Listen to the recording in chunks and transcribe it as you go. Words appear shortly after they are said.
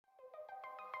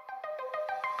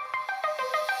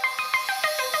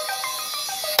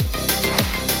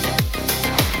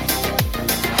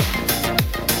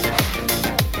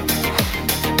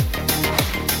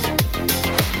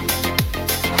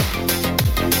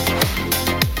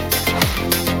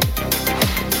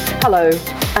Hello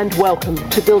and welcome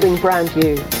to Building Brand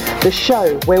You, the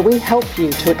show where we help you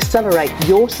to accelerate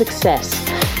your success,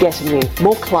 getting you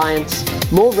more clients,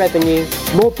 more revenue,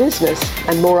 more business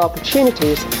and more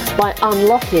opportunities by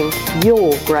unlocking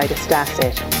your greatest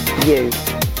asset, you.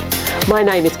 My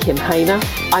name is Kim Hayner.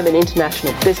 I'm an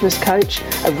international business coach,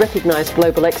 a recognised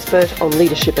global expert on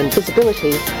leadership and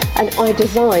visibility, and I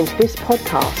designed this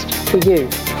podcast for you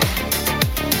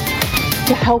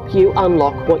to help you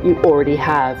unlock what you already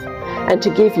have and to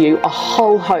give you a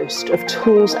whole host of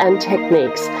tools and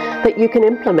techniques that you can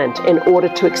implement in order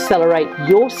to accelerate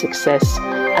your success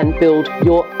and build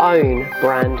your own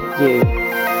brand you.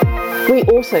 We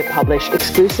also publish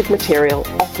exclusive material,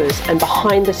 offers and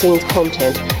behind-the-scenes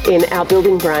content in our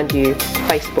Building Brand You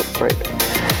Facebook group.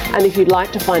 And if you'd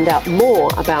like to find out more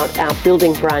about our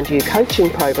Building Brand You coaching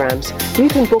programs, you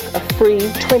can book a free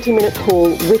 20-minute call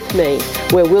with me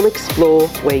where we'll explore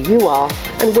where you are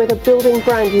and whether Building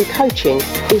Brand You coaching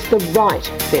is the right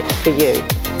fit for you.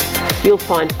 You'll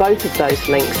find both of those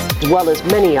links, as well as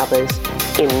many others,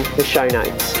 in the show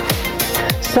notes.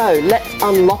 So let's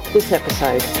unlock this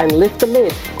episode and lift the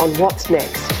lid on what's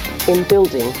next in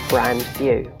Building Brand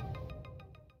You.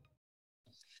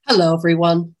 Hello,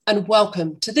 everyone, and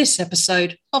welcome to this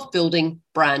episode of Building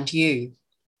Brand You.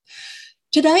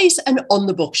 Today's an On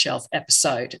the Bookshelf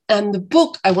episode, and the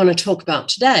book I want to talk about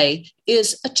today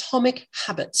is Atomic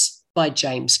Habits by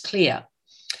James Clear.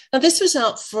 Now, this was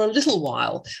out for a little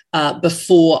while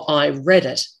before I read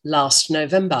it last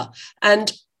November,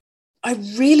 and I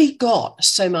really got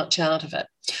so much out of it.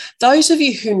 Those of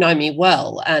you who know me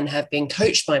well and have been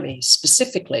coached by me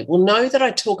specifically will know that I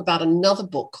talk about another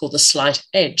book called The Slight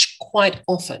Edge quite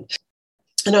often.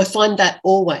 And I find that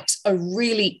always a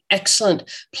really excellent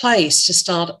place to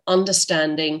start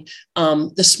understanding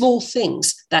the small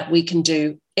things that we can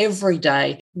do every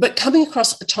day. But coming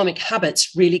across Atomic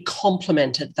Habits really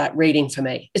complemented that reading for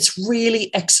me. It's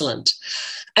really excellent.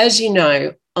 As you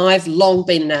know, I've long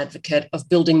been an advocate of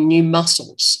building new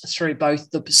muscles through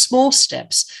both the small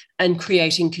steps and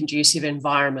creating conducive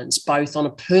environments, both on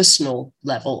a personal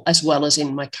level as well as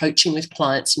in my coaching with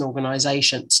clients and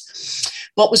organizations.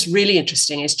 What was really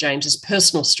interesting is James's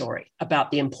personal story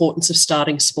about the importance of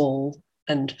starting small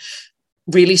and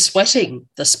really sweating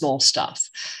the small stuff.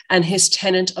 And his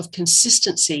tenet of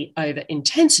consistency over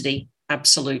intensity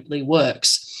absolutely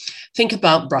works. Think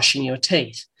about brushing your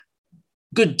teeth.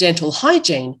 Good dental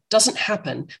hygiene doesn't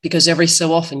happen because every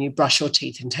so often you brush your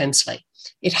teeth intensely.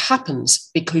 It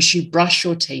happens because you brush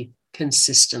your teeth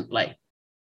consistently.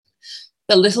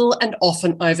 The little and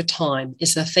often over time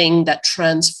is the thing that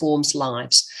transforms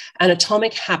lives, and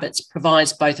Atomic Habits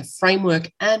provides both a framework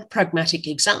and pragmatic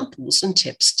examples and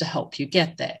tips to help you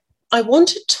get there. I want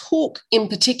to talk in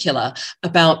particular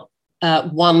about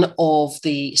one of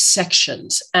the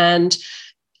sections, and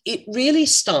it really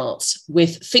starts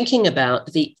with thinking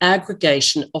about the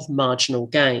aggregation of marginal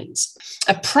gains,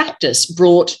 a practice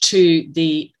brought to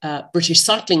the British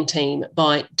cycling team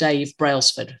by Dave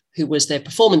Brailsford, who was their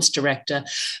performance director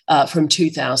from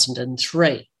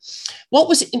 2003. What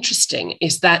was interesting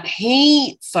is that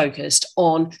he focused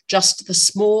on just the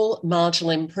small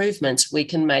marginal improvements we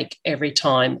can make every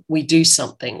time we do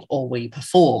something or we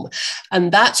perform.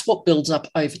 And that's what builds up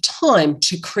over time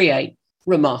to create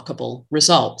remarkable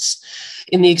results.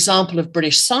 In the example of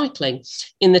British cycling,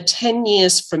 in the 10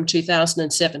 years from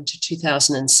 2007 to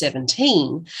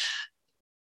 2017,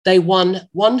 they won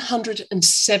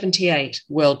 178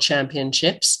 world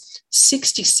championships,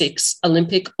 66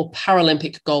 Olympic or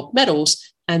Paralympic gold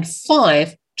medals, and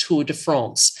 5 Tour de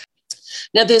France.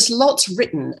 Now, there's lots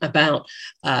written about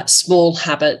small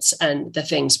habits and the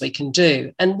things we can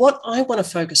do. And what I want to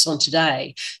focus on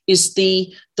today is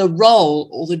the role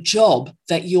or the job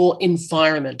that your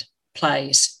environment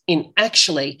plays in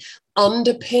actually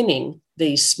underpinning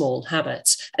these small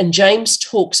habits. And James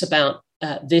talks about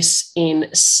this in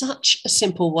such a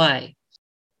simple way.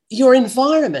 Your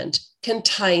environment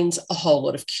contains a whole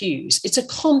lot of cues. It's a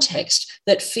context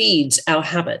that feeds our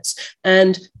habits.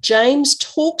 And James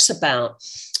talks about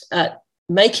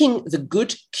making the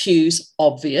good cues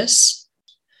obvious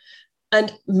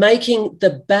and making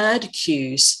the bad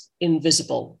cues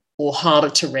invisible or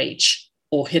harder to reach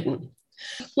or hidden.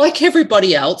 Like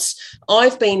everybody else,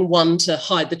 I've been one to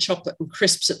hide the chocolate and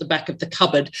crisps at the back of the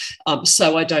cupboard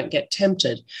so I don't get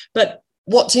tempted. But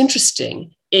what's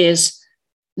interesting is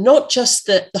not just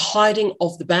the hiding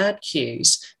of the bad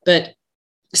cues, but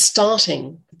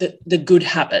starting the good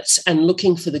habits and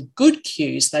looking for the good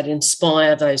cues that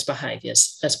inspire those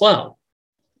behaviours as well.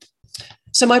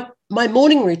 So my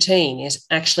morning routine is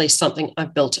actually something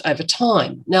I've built over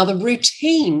time. Now, the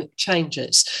routine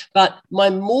changes, but my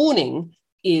morning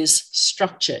is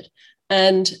structured.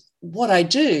 And what I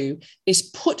do is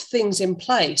put things in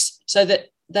place so that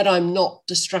I'm not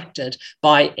distracted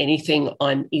by anything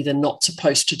I'm either not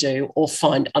supposed to do or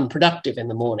find unproductive in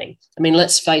the morning. I mean,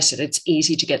 let's face it, it's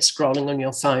easy to get scrolling on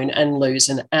your phone and lose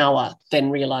an hour, then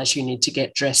realize you need to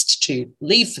get dressed to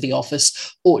leave for the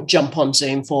office or jump on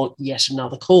Zoom for yet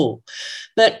another call.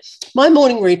 But my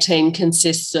morning routine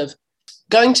consists of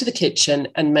going to the kitchen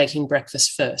and making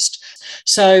breakfast first.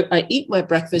 So I eat my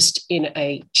breakfast in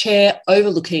a chair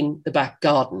overlooking the back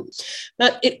garden.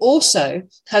 But it also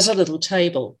has a little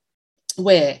table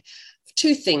where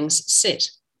two things sit.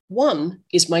 One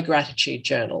is my gratitude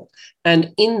journal.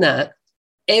 And in that,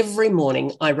 every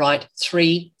morning I write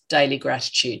 3 daily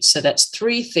gratitudes. So that's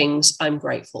 3 things I'm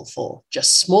grateful for,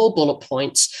 just small bullet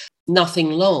points,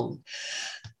 nothing long.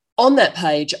 On that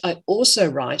page, I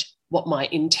also write what my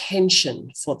intention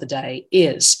for the day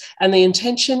is. And the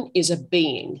intention is a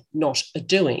being, not a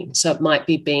doing. So it might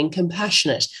be being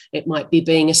compassionate. It might be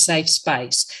being a safe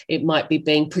space. It might be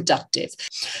being productive.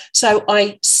 So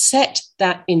I set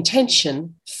that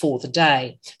intention for the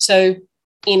day. So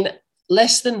in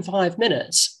less than 5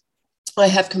 minutes, I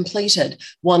have completed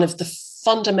one of the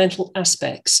fundamental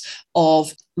aspects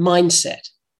of mindset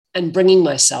and bringing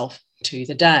myself to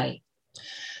the day.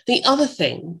 The other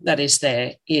thing that is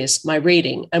there is my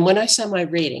reading. And when I say my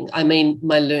reading, I mean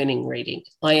my learning reading.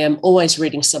 I am always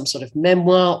reading some sort of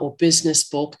memoir or business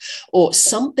book or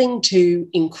something to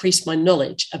increase my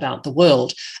knowledge about the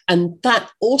world. And that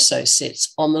also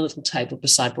sits on the little table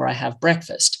beside where I have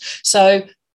breakfast. So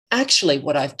actually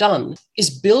what I've done is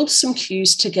build some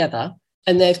cues together,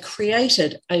 and they've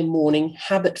created a morning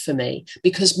habit for me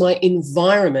because my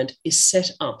environment is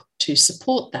set up to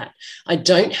support that. I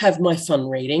don't have my fun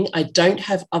reading. I don't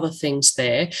have other things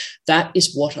there. That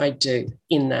is what I do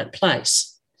in that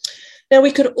place. Now,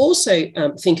 we could also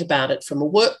think about it from a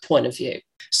work point of view.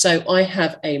 So I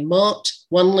have a marked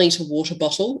 1 litre water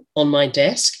bottle on my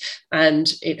desk,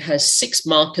 and it has 6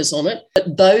 markers on it.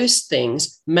 But those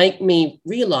things make me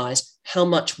realise how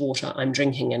much water I'm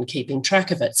drinking and keeping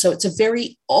track of it. So it's a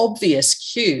very obvious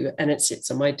cue, and it sits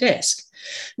on my desk.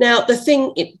 Now, the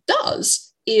thing it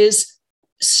does is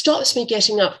stops me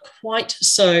getting up quite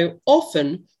so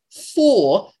often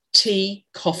for tea,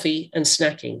 coffee, and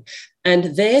snacking.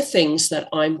 And they're things that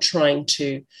I'm trying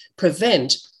to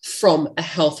prevent from a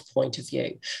health point of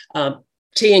view.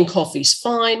 Tea and coffee's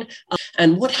fine.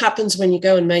 And what happens when you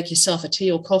go and make yourself a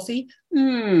tea or coffee?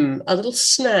 A little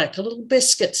snack, a little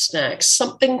biscuit snack,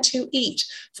 something to eat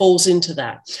falls into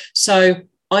that. So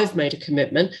I've made a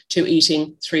commitment to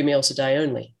eating 3 meals a day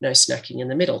only, no snacking in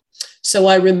the middle. So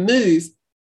I remove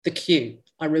the cue.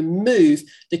 I remove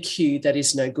the cue that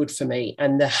is no good for me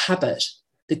and the habit,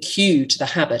 the cue to the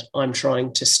habit I'm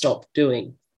trying to stop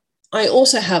doing. I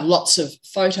also have lots of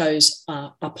photos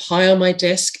up high on my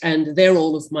desk, and they're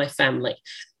all of my family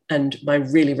and my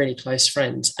really, really close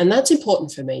friends. And that's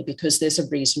important for me because there's a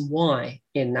reason why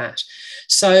in that.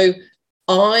 So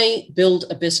I build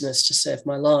a business to serve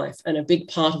my life. And a big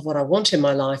part of what I want in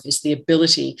my life is the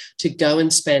ability to go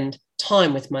and spend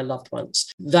time with my loved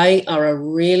ones. They are a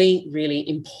really, really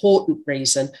important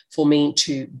reason for me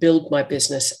to build my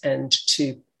business and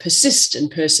to persist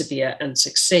and persevere and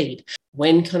succeed.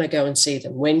 When can I go and see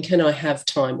them? When can I have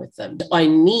time with them? I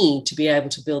need to be able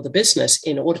to build a business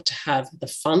in order to have the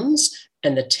funds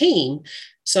and the team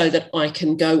so that I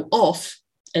can go off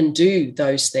and do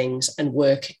those things and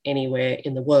work anywhere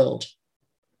in the world.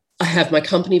 I have my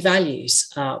company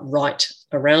values right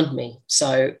around me.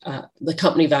 So the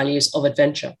company values of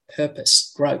adventure,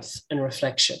 purpose, growth, and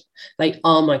reflection. They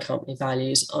are my company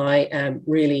values. I am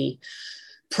really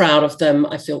proud of them.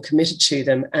 I feel committed to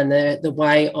them, and they're the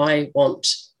way I want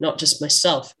not just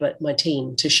myself, but my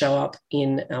team to show up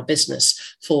in our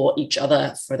business for each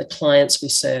other, for the clients we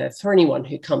serve, for anyone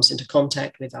who comes into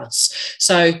contact with us.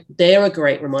 So they're a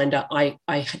great reminder. I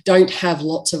don't have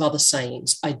lots of other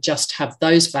sayings. I just have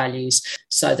those values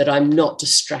so that I'm not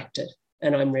distracted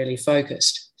and I'm really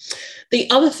focused. The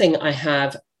other thing I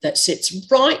have that sits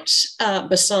right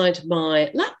beside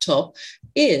my laptop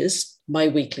is my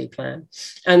weekly plan.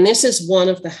 And this is one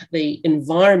of the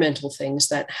environmental things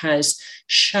that has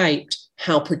shaped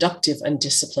how productive and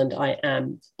disciplined I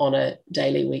am on a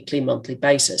daily, weekly, monthly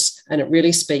basis. And it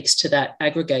really speaks to that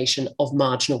aggregation of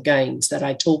marginal gains that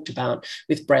I talked about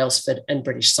with Brailsford and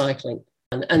British Cycling.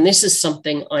 And this is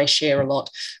something I share a lot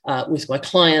with my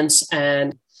clients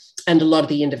and a lot of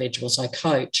the individuals I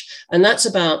coach. And that's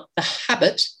about the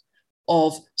habit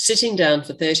of sitting down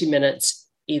for 30 minutes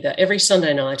either every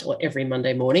Sunday night or every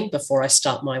Monday morning before I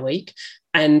start my week,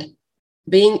 and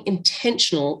being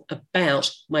intentional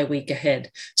about my week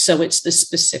ahead. So it's the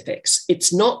specifics.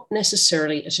 It's not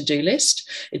necessarily a to-do list.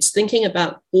 It's thinking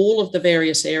about all of the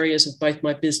various areas of both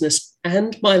my business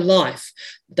and my life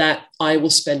that I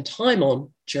will spend time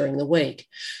on during the week.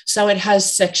 So it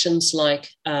has sections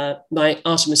like my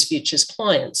Artemis Futures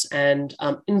clients and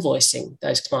invoicing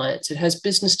those clients. It has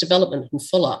business development and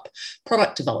follow-up,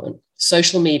 product development,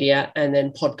 social media, and then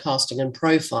podcasting and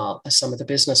profile are some of the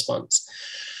business ones.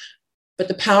 But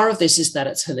the power of this is that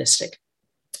it's holistic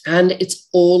and it's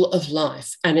all of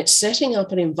life, and it's setting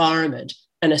up an environment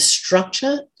and a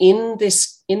structure in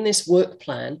this work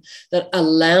plan that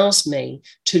allows me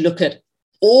to look at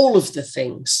all of the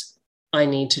things I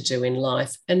need to do in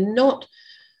life and not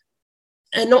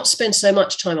spend so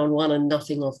much time on one and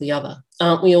nothing of the other.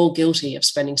 Aren't we all guilty of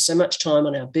spending so much time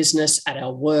on our business, at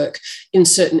our work, in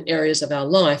certain areas of our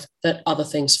life that other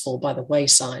things fall by the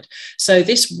wayside? So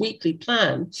this weekly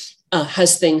plan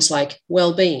has things like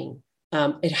well-being.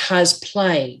 It has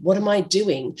play. What am I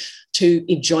doing to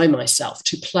enjoy myself,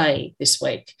 to play this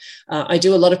week? I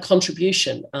do a lot of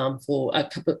contribution for a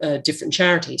couple of different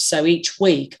charities. So each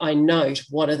week I note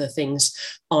what are the things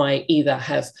I either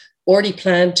have already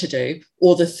planned to do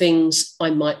or the things I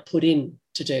might put in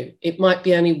to do. It might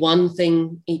be only one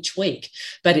thing each week,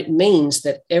 but it means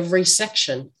that every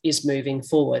section is moving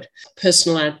forward.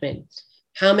 Personal admin.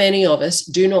 How many of us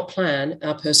do not plan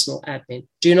our personal admin,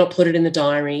 do not put it in the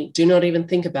diary, do not even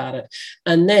think about it?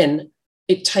 And then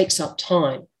it takes up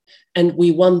time and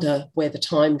we wonder where the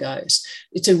time goes.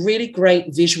 It's a really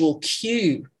great visual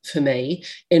cue for me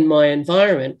in my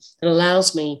environment. It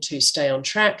allows me to stay on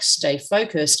track, stay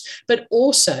focused, but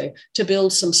also to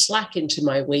build some slack into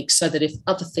my week so that if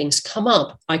other things come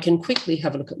up, I can quickly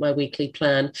have a look at my weekly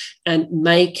plan and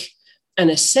make an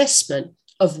assessment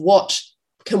of what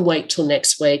can wait till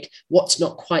next week, what's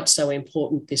not quite so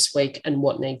important this week, and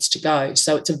what needs to go.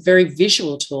 So it's a very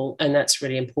visual tool, and that's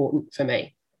really important for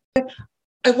me.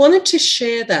 I wanted to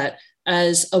share that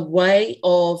as a way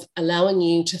of allowing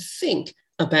you to think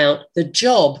about the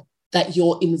job that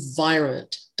your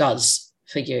environment does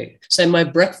for you. So my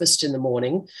breakfast in the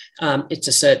morning, it's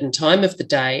a certain time of the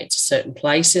day, it's a certain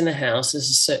place in the house,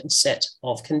 there's a certain set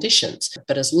of conditions.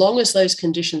 But as long as those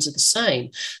conditions are the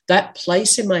same, that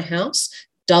place in my house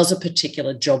does a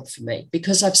particular job for me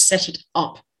because I've set it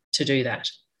up to do that.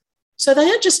 So they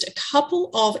are just a couple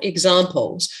of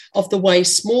examples of the way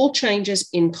small changes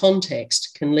in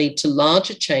context can lead to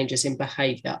larger changes in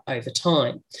behaviour over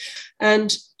time.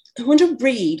 And I want to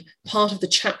read part of the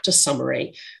chapter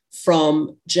summary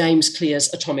from James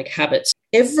Clear's Atomic Habits.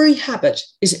 Every habit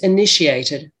is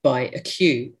initiated by a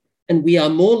cue, and we are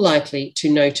more likely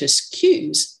to notice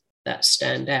cues that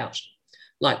stand out,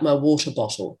 like my water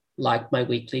bottle, like my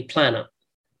weekly planner.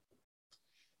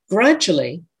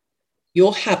 Gradually,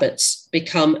 your habits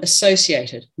become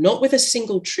associated not with a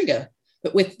single trigger,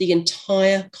 but with the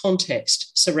entire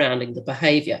context surrounding the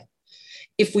behaviour.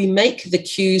 If we make the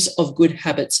cues of good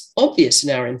habits obvious in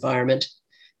our environment,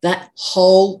 that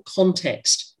whole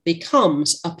context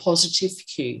becomes a positive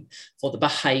cue for the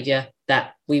behaviour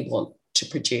that we want to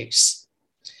produce.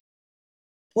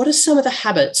 What are some of the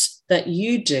habits that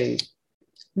you do,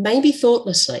 maybe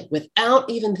thoughtlessly, without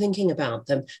even thinking about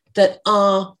them, that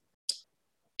are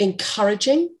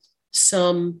encouraging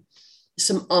some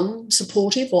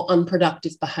unsupportive or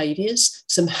unproductive behaviours,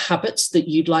 some habits that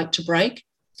you'd like to break?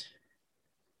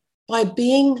 By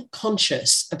being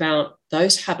conscious about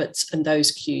those habits and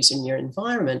those cues in your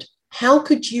environment, how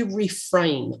could you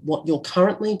reframe what you're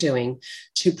currently doing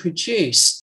to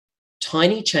produce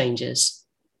tiny changes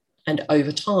and,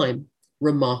 over time,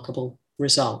 remarkable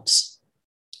results?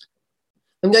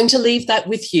 I'm going to leave that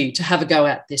with you to have a go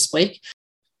at this week.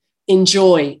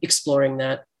 Enjoy exploring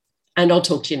that, and I'll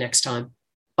talk to you next time.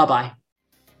 Bye-bye.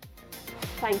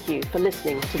 Thank you for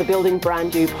listening to the Building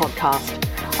Brand You podcast.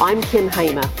 I'm Kim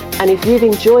Hamer, and if you've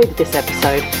enjoyed this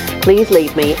episode, please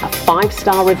leave me a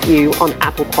 5-star review on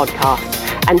Apple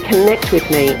Podcasts and connect with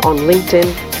me on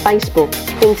LinkedIn, Facebook,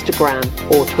 Instagram,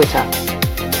 or Twitter.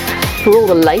 For all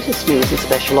the latest news and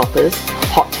special offers,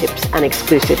 hot tips and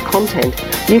exclusive content,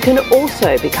 you can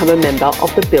also become a member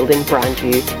of the Building Brand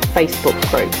You Facebook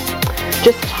group.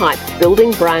 Just type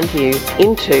Building Brand You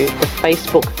into the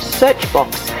Facebook search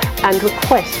box and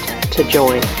request to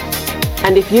join.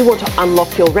 And if you want to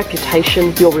unlock your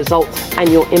reputation, your results, and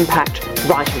your impact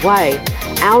right away,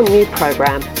 our new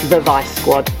program, The Vice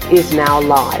Squad, is now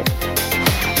live.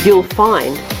 You'll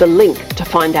find the link to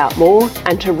find out more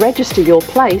and to register your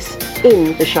place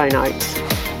in the show notes.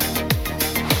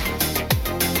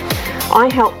 I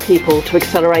help people to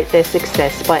accelerate their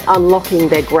success by unlocking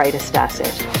their greatest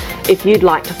asset. If you'd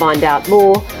like to find out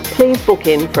more, please book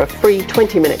in for a free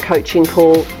 20-minute coaching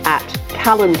call at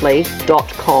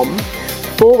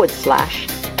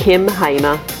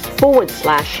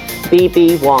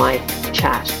calendly.com/KimHamer/BBY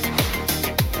chat.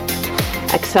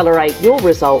 Accelerate your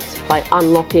results by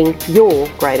unlocking your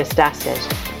greatest asset,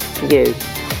 you.